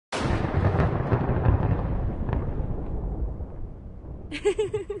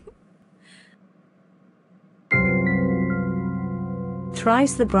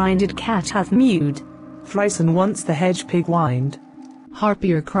Thrice the brinded cat hath mewed. Thrice and once the hedge pig whined.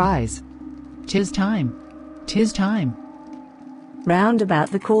 Harpier cries, "'Tis time, 'tis time." Round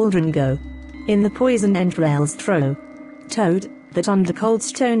about the cauldron go, in the poison entrails throw. Toad, that under cold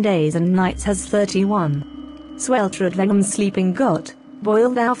stone days and nights has 31 sweltered leghorns sleeping got,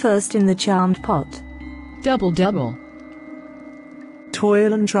 boil thou first in the charmed pot. Double double.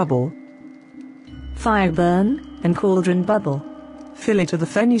 Toil and trouble. Fire burn, and cauldron bubble. Fillet of the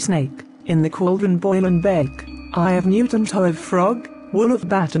fenny snake, in the cauldron boil and bake. Eye of newt and toe of frog, wool of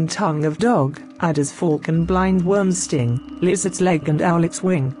bat and tongue of dog, adder's fork and blind worm's sting, lizard's leg and owlet's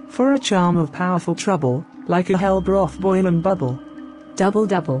wing, for a charm of powerful trouble, like a hell broth boil and bubble. Double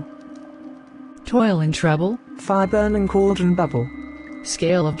double. Toil and trouble. Fire burn and cauldron bubble.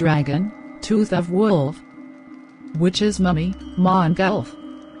 Scale of dragon, tooth of wolf, witch's mummy, maw and gulf.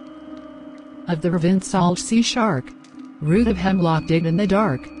 Of the ravine salt sea shark, root of hemlock digged in the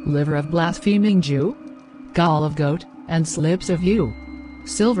dark, liver of blaspheming Jew, gall of goat, and slips of yew,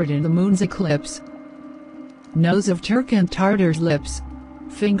 silvered in the moon's eclipse. Nose of Turk and Tartar's lips,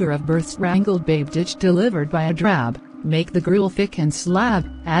 finger of birth's wrangled babe ditch delivered by a drab, make the gruel thick and slab,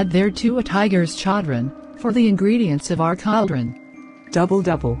 add thereto a tiger's chaudron, for the ingredients of our cauldron. Double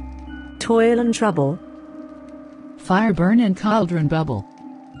double. Toil and trouble. Fire burn and cauldron bubble.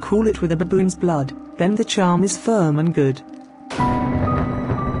 Cool it with a baboon's blood, then the charm is firm and good.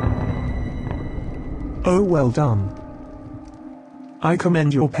 Oh, well done. I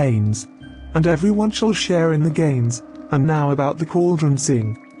commend your pains, and everyone shall share in the gains. And now about the cauldron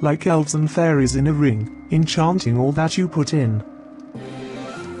sing, like elves and fairies in a ring, enchanting all that you put in.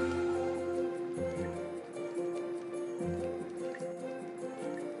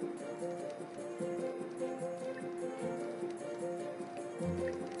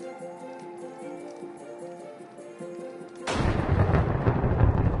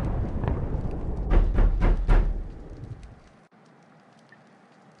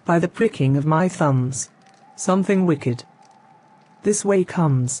 By the pricking of my thumbs, something wicked this way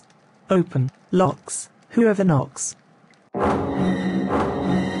comes. Open, locks, whoever knocks.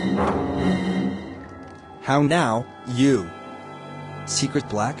 How now, you? Secret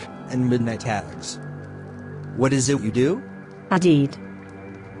black and midnight hags. What is it you do? A deed.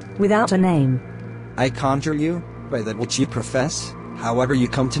 Without a name. I conjure you, by that which you profess, however you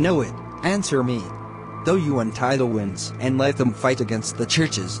come to know it, answer me. Though you untie the winds and let them fight against the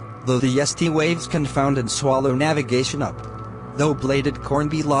churches, though the yeasty waves confound and swallow navigation up, though bladed corn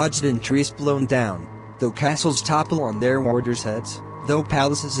be lodged in trees blown down, though castles topple on their warders' heads, though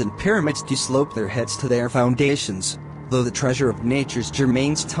palaces and pyramids do slope their heads to their foundations, though the treasure of nature's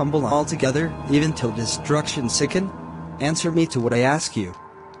germains tumble all together, even till destruction sicken, answer me to what I ask you.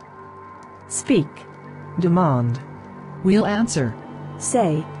 Speak. Demand. We'll answer.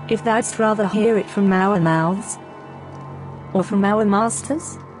 Say, if thou'dst rather hear it from our mouths, or from our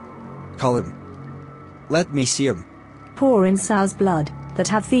masters? Call him. Let me see him. Pour in sow's blood, that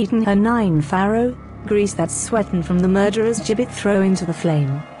hath eaten her 9 farrow, grease that's sweaten from the murderer's gibbet throw into the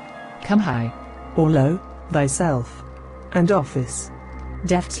flame. Come high, or low, thyself, and office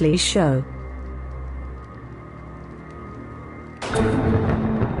deftly show.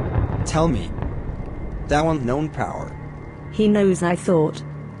 Tell me, thou unknown power. He knows I thought.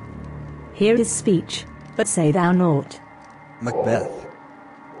 Hear his speech, but say thou naught. Macbeth.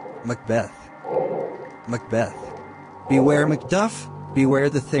 Macbeth. Macbeth. Beware Macduff, beware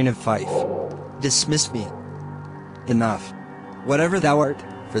the Thane of Fife. Dismiss me. Enough. Whatever thou art,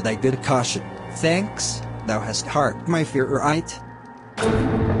 for thy good caution, thanks, thou hast harked my fear right.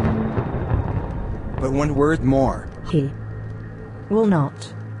 But one word more. He will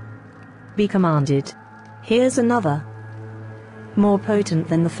not be commanded. Here's another, more potent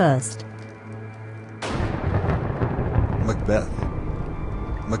than the first. Macbeth.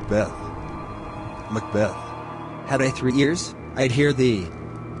 Macbeth. Macbeth. Had I 3 ears, I'd hear thee.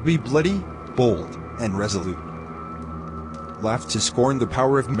 Be bloody, bold, and resolute. Laugh to scorn the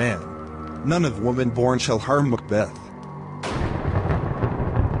power of man. None of woman born shall harm Macbeth.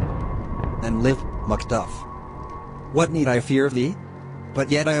 And live, Macduff. What need I fear of thee? But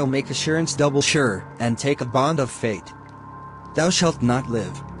yet I'll make assurance double sure, and take a bond of fate. Thou shalt not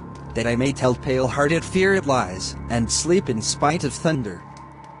live, that I may tell pale-hearted fear it lies, and sleep in spite of thunder.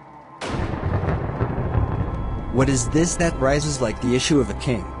 What is this that rises like the issue of a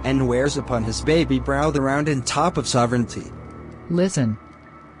king, and wears upon his baby brow the round and top of sovereignty? listen,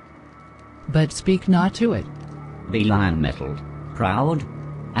 but speak not to it. Be lion-mettled, proud,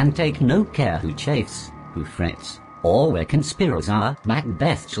 and take no care who chafes, who frets, All where conspirers are,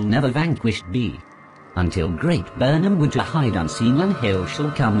 Macbeth shall never vanquished be. Until great Burnham would to hide unseen on hill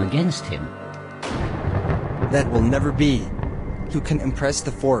shall come against him. That will never be. Who can impress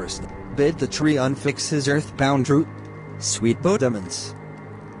the forest, bid the tree unfix his earth-bound root? Sweet Bodemans.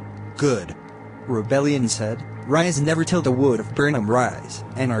 Good. Rebellion said, rise never till the wood of Burnham rise,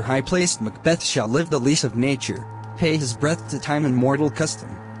 and our high-placed Macbeth shall live the lease of nature, pay his breath to time and mortal custom.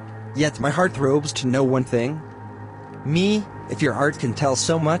 Yet my heart throbs to know one thing. Me, if your art can tell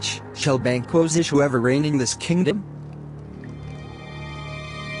so much, shall Banquo's issue ever reigning this kingdom?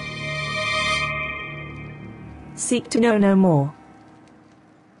 Seek to know no more.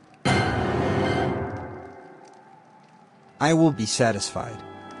 I will be satisfied.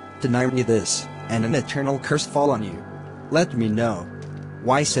 Deny me this, and an eternal curse fall on you. Let me know.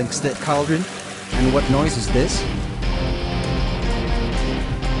 Why sinks that cauldron? And what noise is this?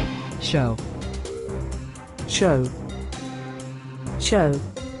 Show. Show. Show,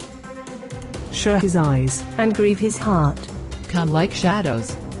 Show his eyes. and grieve his heart. Come like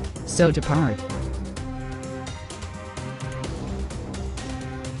shadows. So depart.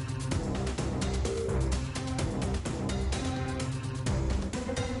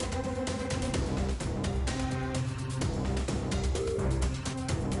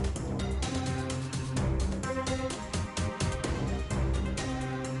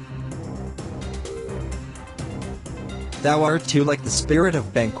 Thou art too like the spirit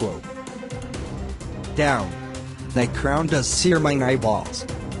of Banquo. Down. Thy crown does sear mine eyeballs.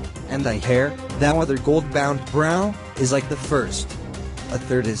 And thy hair, thou other gold-bound brow, is like the first. A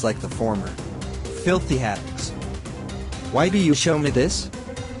third is like the former. Filthy hags. Why do you show me this?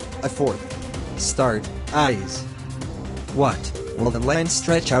 A fourth. Start, eyes. What, will the land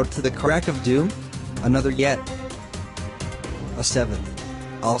stretch out to the crack of doom? Another yet. A seventh.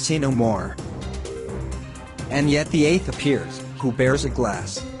 I'll see no more. And yet the eighth appears, who bears a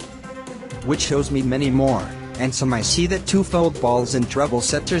glass, which shows me many more, and some I see that twofold balls and treble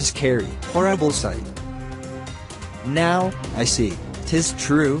scepters carry, horrible sight. Now, I see, 'tis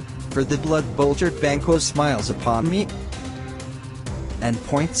true, for the blood-bulgered Banquo smiles upon me, and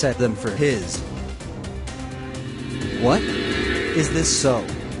points at them for his. What? Is this so?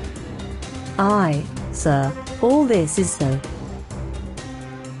 Aye, sir, all this is so.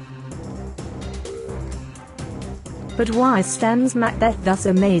 But why stands Macbeth thus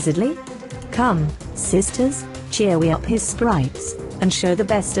amazedly? Come, sisters, cheer we up his sprites, and show the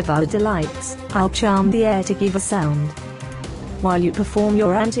best of our delights. I'll charm the air to give a sound, while you perform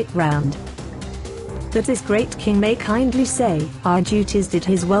your antic round, that this great king may kindly say, our duties did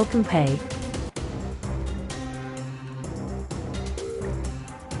his welcome pay.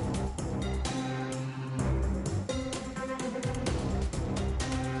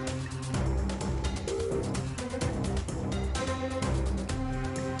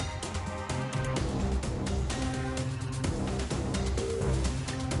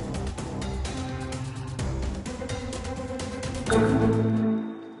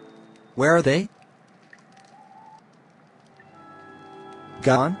 Where are they?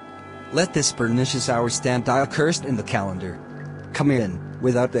 Gone? Let this pernicious hour stand accursed in the calendar. Come in,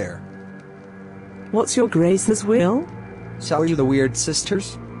 without there. What's your grace's will? Saw you the weird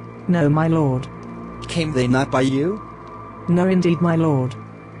sisters? No, my lord. Came they not by you? No, indeed, my lord.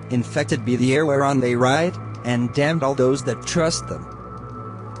 Infected be the air whereon they ride, and damned all those that trust them.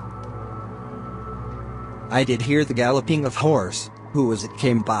 I did hear the galloping of horse. Who was it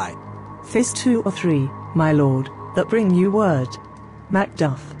came by? This 2 or 3, my lord, that bring you word.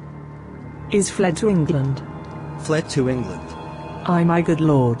 Macduff is fled to England. Fled to England. Aye, my good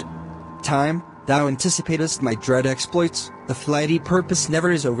lord. Time, thou anticipatest my dread exploits. The flighty purpose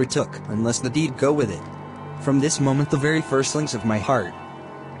never is overtook, unless the deed go with it. From this moment the very firstlings of my heart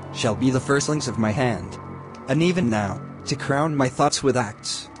shall be the firstlings of my hand. And even now, to crown my thoughts with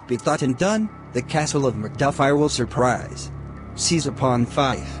acts, be thought and done, the castle of Macduff I will surprise. Seize upon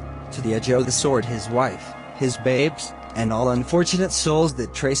Fife, to the edge of the sword his wife, his babes, and all unfortunate souls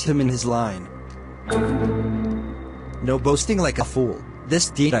that trace him in his line. No boasting like a fool, this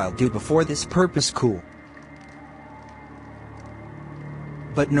deed I'll do before this purpose cool.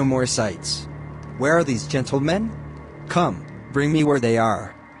 But no more sights. Where are these gentlemen? Come, bring me where they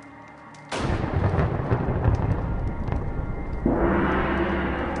are.